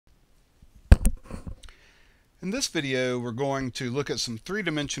In this video, we're going to look at some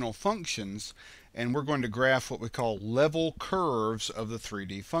three-dimensional functions, and we're going to graph what we call level curves of the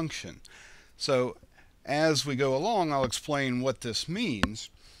 3D function. So as we go along, I'll explain what this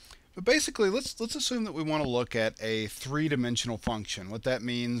means. But basically, let's assume that we want to look at a three-dimensional function. What that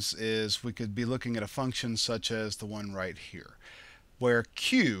means is we could be looking at a function such as the one right here, where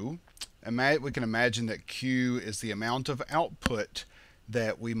Q, we can imagine that Q is the amount of output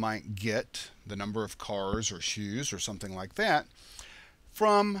that we might get, the number of cars or shoes or something like that,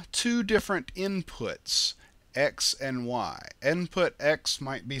 from two different inputs, X and Y. Input X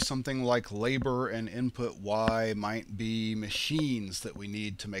might be something like labor, and input Y might be machines that we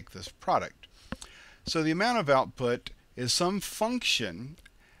need to make this product. So the amount of output is some function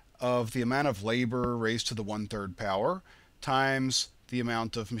of the amount of labor raised to the 1/3 power times the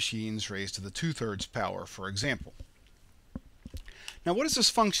amount of machines raised to the 2/3 power, for example. Now, what does this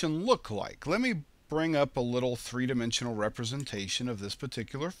function look like? Let me bring up a little three-dimensional representation of this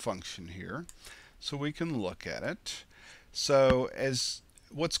particular function here so we can look at it. So as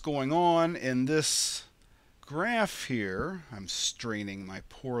what's going on in this graph here, I'm straining my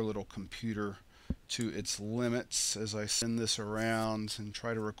poor little computer to its limits as I send this around and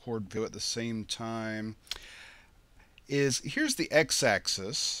try to record video at the same time, here's the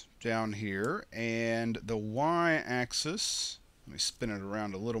x-axis down here, and the y-axis, let me spin it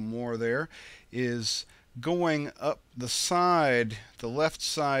around a little more there, is going up the side. The left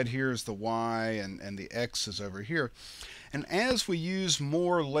side here is the y, and the x is over here. And as we use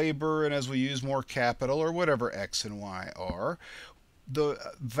more labor and as we use more capital, or whatever x and y are,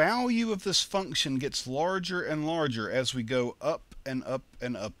 the value of this function gets larger and larger as we go up and up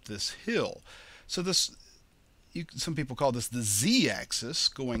and up this hill. So this, some people call this the z-axis,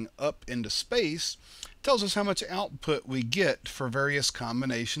 going up into space, tells us how much output we get for various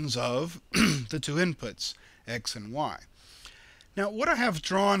combinations of the two inputs, X and Y. Now, what I have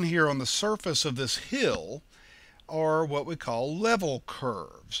drawn here on the surface of this hill are what we call level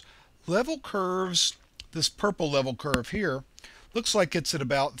curves. Level curves, this purple level curve here, looks like it's at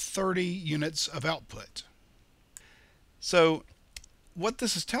about 30 units of output. So what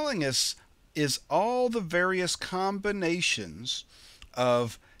this is telling us is all the various combinations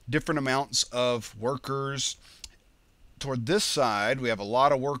of different amounts of workers. Toward this side, we have a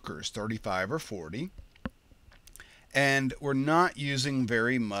lot of workers, 35 or 40, and we're not using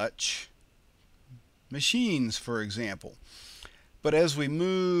very much machines, for example. But as we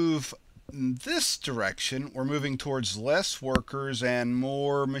move in this direction, we're moving towards less workers and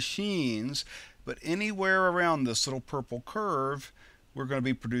more machines, but anywhere around this little purple curve, we're going to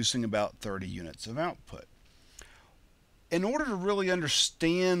be producing about 30 units of output. In order to really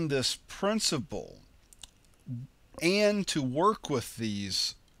understand this principle and to work with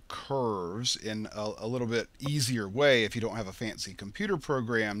these curves in a little bit easier way, if you don't have a fancy computer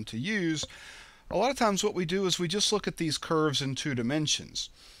program to use, a lot of times what we do is we just look at these curves in 2 dimensions.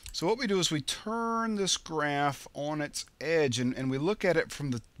 So what we do is we turn this graph on its edge, and we look at it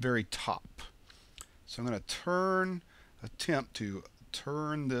from the very top. So I'm going to attempt to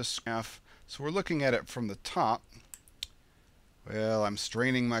turn this graph so we're looking at it from the top. Well, I'm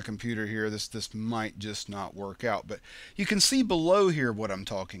straining my computer here. This might just not work out, but you can see below here what I'm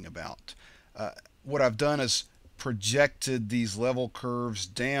talking about. What I've done is projected these level curves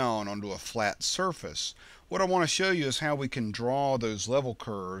down onto a flat surface. What I want to show you is how we can draw those level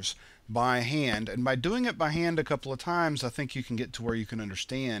curves by hand, and by doing it by hand a couple of times, I think you can get to where you can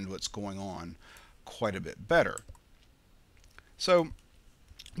understand what's going on quite a bit better. So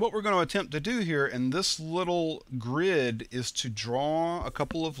what we're going to attempt to do here in this little grid is to draw a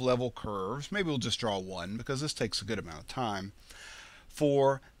couple of level curves. Maybe we'll just draw one because this takes a good amount of time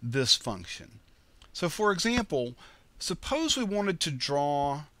for this function. So for example, suppose we wanted to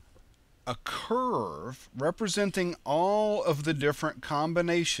draw a curve representing all of the different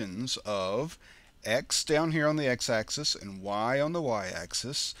combinations of x down here on the x-axis and y on the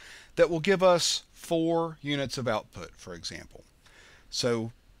y-axis that will give us 4 units of output, for example.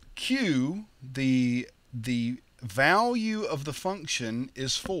 So Q, the value of the function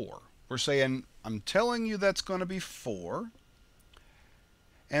is 4. We're saying, I'm telling you that's going to be 4.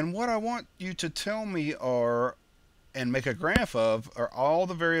 And what I want you to tell me are, and make a graph of, are all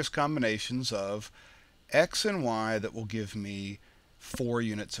the various combinations of X and Y that will give me 4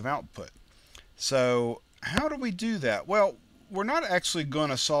 units of output. So how do we do that? Well, we're not actually going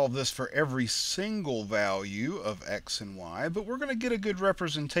to solve this for every single value of X and Y, but we're going to get a good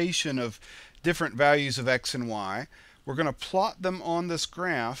representation of different values of X and Y. We're going to plot them on this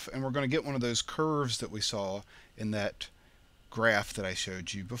graph, and we're going to get one of those curves that we saw in that graph that I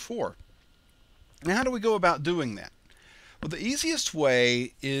showed you before. Now, how do we go about doing that? Well, the easiest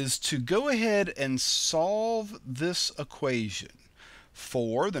way is to go ahead and solve this equation.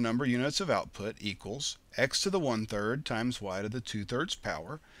 4, the number of units of output, equals x to the 1/3 times y to the 2/3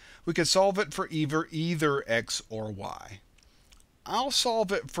 power. We could solve it for either x or y. I'll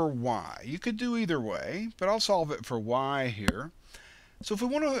solve it for y. You could do either way, but I'll solve it for y here. So if we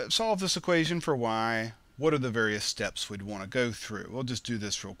want to solve this equation for y, what are the various steps we'd want to go through? We'll just do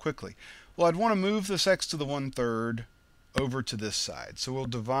this real quickly. Well, I'd want to move this x to the 1/3 over to this side. So we'll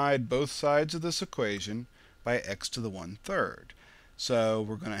divide both sides of this equation by x to the 1/3. So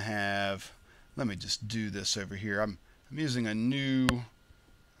we're going to have, let me just do this over here. I'm using a new,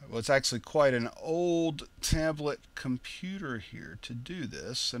 well, it's actually quite an old tablet computer here to do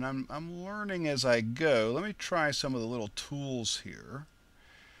this, and I'm learning as I go. Let me try some of the little tools here.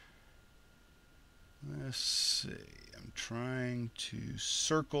 Let's see. I'm trying to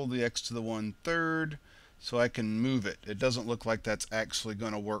circle the x to the 1/3 so I can move it. It doesn't look like that's actually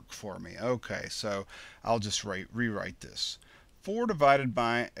going to work for me. Okay, so I'll just rewrite this. 4 divided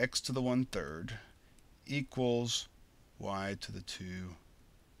by x to the 1/3 equals y to the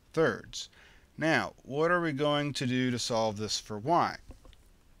 2/3. Now, what are we going to do to solve this for y?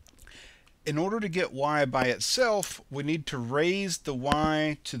 In order to get y by itself, we need to raise the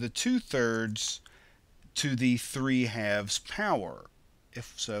y to the 2/3 to the 3/2 power.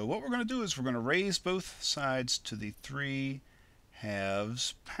 If so, what we're going to do is we're going to raise both sides to the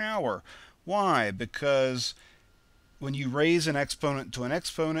 3/2 power. Why? Because when you raise an exponent to an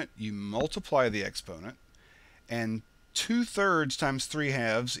exponent, you multiply the exponent, and 2/3 times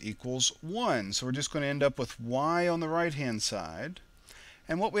 3/2 equals 1. So we're just going to end up with y on the right-hand side.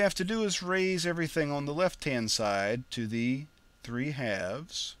 And what we have to do is raise everything on the left-hand side to the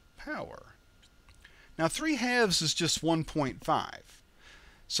 3/2 power. Now 3/2 is just 1.5.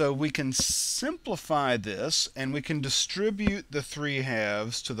 So we can simplify this, and we can distribute the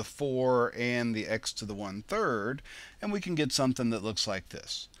 3/2 to the 4 and the x to the 1/3, and we can get something that looks like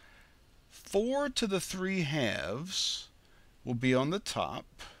this. 4 to the 3/2 will be on the top.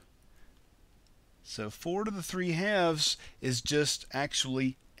 So 4 to the 3/2 is just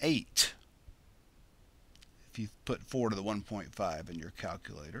actually 8. If you put 4 to the 1.5 in your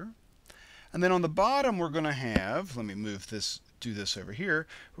calculator. And then on the bottom we're going to have, let me do this over here,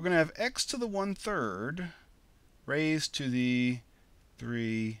 we're going to have x to the 1/3 raised to the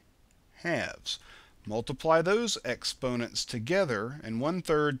 3/2. Multiply those exponents together, and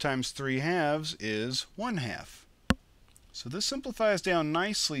 1/3 times 3/2 is 1/2. So this simplifies down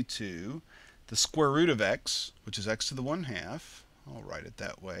nicely to the square root of x, which is x to the 1/2. I'll write it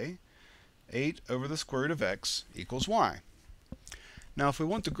that way. 8 over the square root of x equals y. Now if we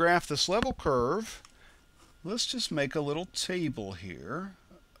want to graph this level curve, let's just make a little table here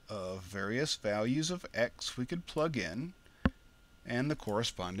of various values of x we could plug in and the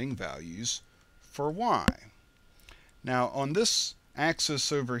corresponding values for y. Now on this axis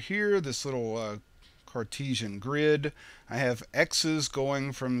over here, this little Cartesian grid, I have x's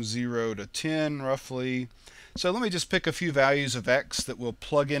going from 0 to 10 roughly. So let me just pick a few values of x that we'll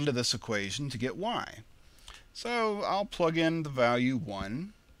plug into this equation to get y. So I'll plug in the value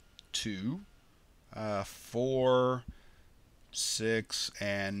 1, 2, 4, 6,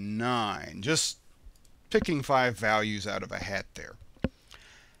 and 9. Just picking 5 values out of a hat there.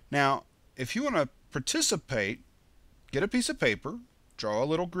 Now, if you want to participate, get a piece of paper, draw a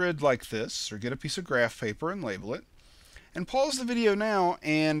little grid like this, or get a piece of graph paper and label it, and pause the video now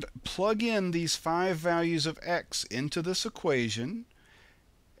and plug in these 5 values of x into this equation,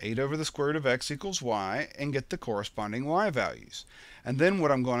 8 over the square root of x equals y, and get the corresponding y values. And then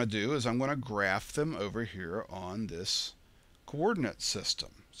what I'm going to do is I'm going to graph them over here on this coordinate system.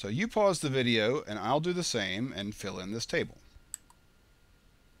 So you pause the video and I'll do the same and fill in this table.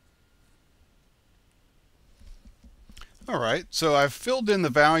 Alright, so I've filled in the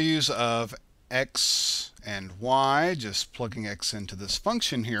values of x and y, just plugging x into this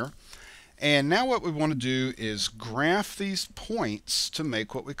function here. And now what we want to do is graph these points to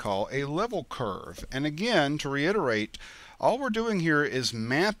make what we call a level curve. And again, to reiterate, all we're doing here is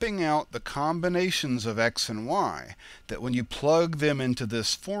mapping out the combinations of x and y that when you plug them into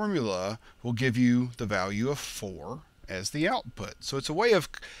this formula will give you the value of 4 as the output. So it's a way of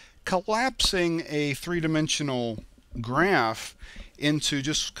collapsing a three-dimensional graph into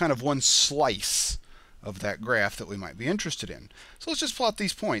just kind of one slice of that graph that we might be interested in. So let's just plot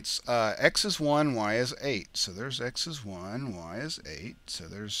these points. X is 1, y is 8. So there's x is 1, y is 8. So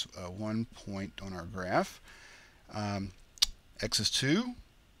there's 1 point on our graph. X is 2.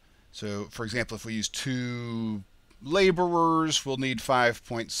 So for example, if we use 2 laborers, we'll need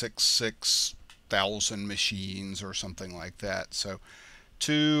 5.66 1,000 machines or something like that. So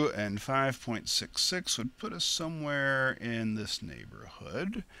 2 and 5.66 would put us somewhere in this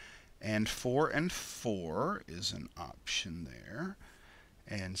neighborhood. And 4 and 4 is an option there.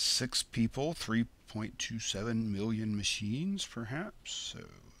 And 6 people, 3.27 million machines perhaps. So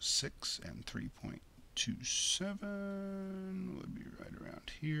 6 and 3.27 would be right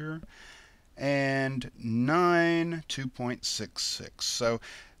around here. And 9, 2.66. So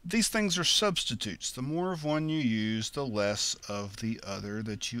these things are substitutes. The more of one you use, the less of the other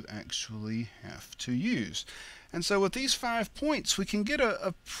that you actually have to use. And so with these 5 points, we can get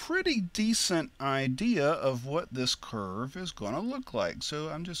a pretty decent idea of what this curve is going to look like. So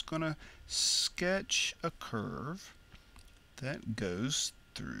I'm just going to sketch a curve that goes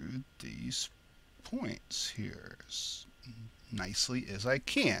through these points here as nicely as I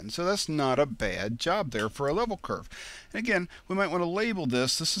can. So that's not a bad job there for a level curve. And again, we might want to label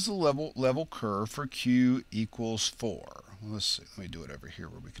this. This is a level curve for Q equals 4. Let's see. Let me do it over here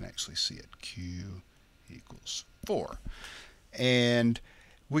where we can actually see it. Q equals 4. And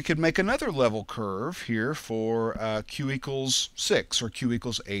we could make another level curve here for Q equals 6 or Q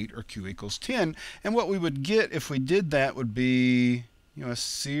equals 8 or Q equals 10. And what we would get if we did that would be, a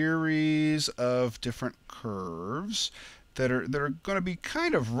series of different curves that are going to be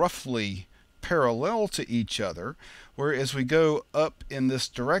kind of roughly parallel to each other, where as we go up in this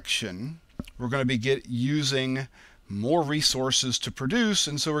direction, we're going to be using more resources to produce,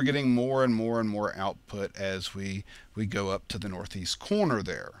 and so we're getting more and more and more output as we go up to the northeast corner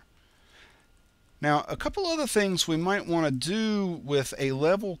there. Now, a couple other things we might want to do with a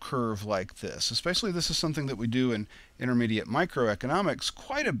level curve like this, especially this is something that we do in intermediate microeconomics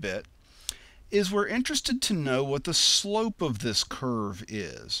quite a bit, is we're interested to know what the slope of this curve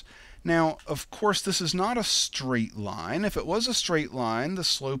is. Now, of course, this is not a straight line. If it was a straight line, the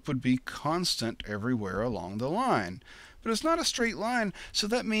slope would be constant everywhere along the line. But it's not a straight line, so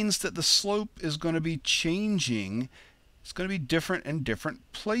that means that the slope is going to be changing. It's going to be different in different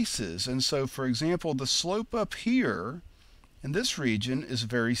places. And so, for example, the slope up here in this region is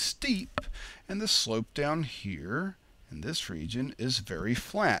very steep, and the slope down here in this region is very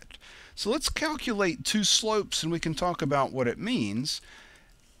flat. So let's calculate two slopes, and we can talk about what it means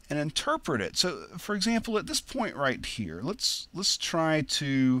and interpret it. So, for example, at this point right here, let's try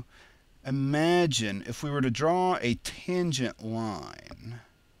to imagine if we were to draw a tangent line.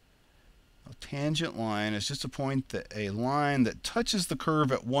 A tangent line is just a line that touches the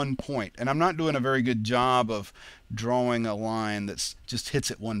curve at one point. And I'm not doing a very good job of drawing a line that just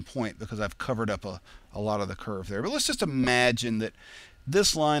hits at one point because I've covered up a lot of the curve there. But let's just imagine that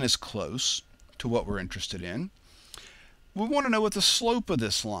this line is close to what we're interested in. We want to know what the slope of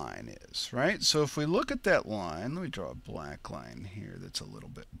this line is, right? So if we look at that line, let me draw a black line here that's a little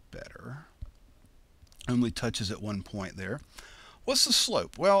bit better. Only touches at one point there. What's the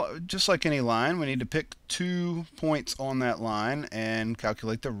slope? Well, just like any line, we need to pick 2 points on that line and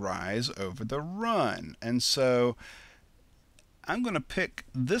calculate the rise over the run. And so I'm going to pick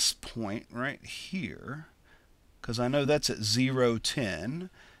this point right here because I know that's at 0, 10.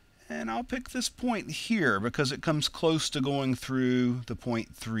 And I'll pick this point here because it comes close to going through the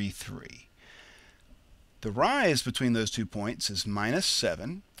point 3,3. The rise between those 2 points is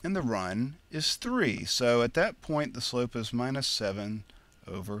 -7, and the run is 3. So at that point, the slope is -7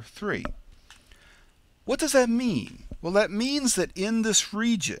 over 3. What does that mean? Well, that means that in this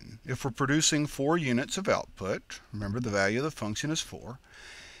region, if we're producing 4 units of output, remember the value of the function is 4,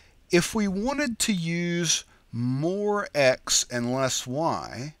 if we wanted to use more x and less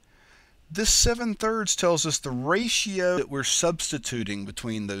y, this 7/3 tells us the ratio that we're substituting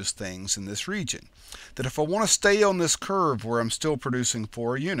between those things in this region. That if I want to stay on this curve where I'm still producing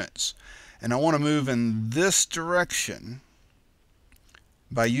 4 units, and I want to move in this direction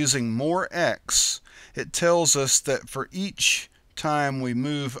by using more x, it tells us that for each time we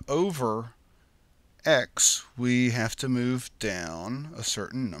move over x, we have to move down a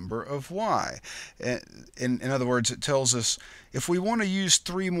certain number of y. In other words, it tells us if we want to use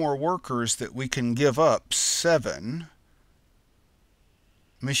 3 more workers that we can give up 7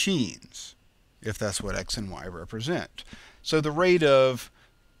 machines, if that's what x and y represent. So the rate of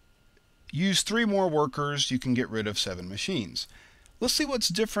use 3 more workers, you can get rid of 7 machines. Let's see what's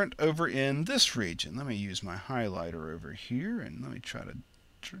different over in this region. Let me use my highlighter over here and let me try to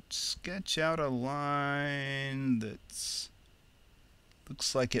sketch out a line that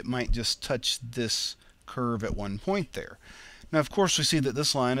looks like it might just touch this curve at one point there. Now, of course, we see that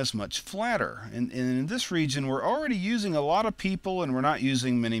this line is much flatter. And in this region, we're already using a lot of people and we're not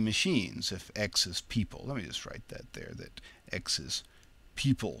using many machines if x is people. Let me just write that there, that x is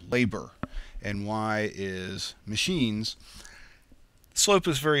people, labor. and y is machines, the slope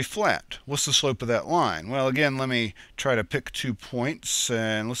is very flat. What's the slope of that line? Well, again, let me try to pick 2 points,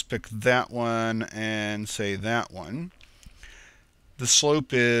 and let's pick that one and say that one. The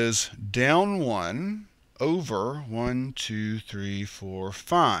slope is down 1 over 1, 2, 3, 4,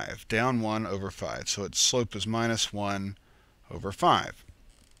 5. Down 1 over 5. So its slope is minus 1 over 5.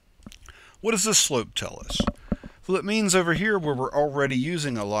 What does this slope tell us? Well, it means over here where we're already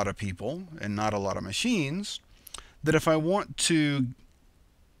using a lot of people and not a lot of machines, that if I want to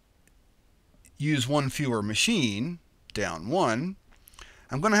use one fewer machine, down 1,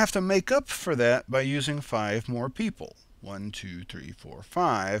 I'm going to have to make up for that by using 5 more people. 1, 2, 3, 4,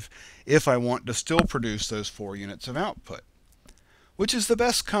 5, if I want to still produce those 4 units of output. Which is the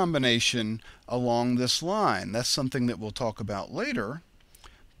best combination along this line? That's something that we'll talk about later.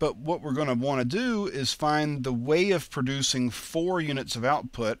 But what we're going to want to do is find the way of producing 4 units of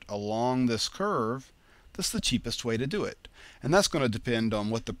output along this curve that's the cheapest way to do it. And that's going to depend on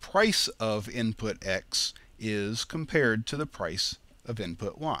what the price of input X is compared to the price of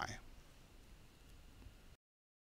input Y.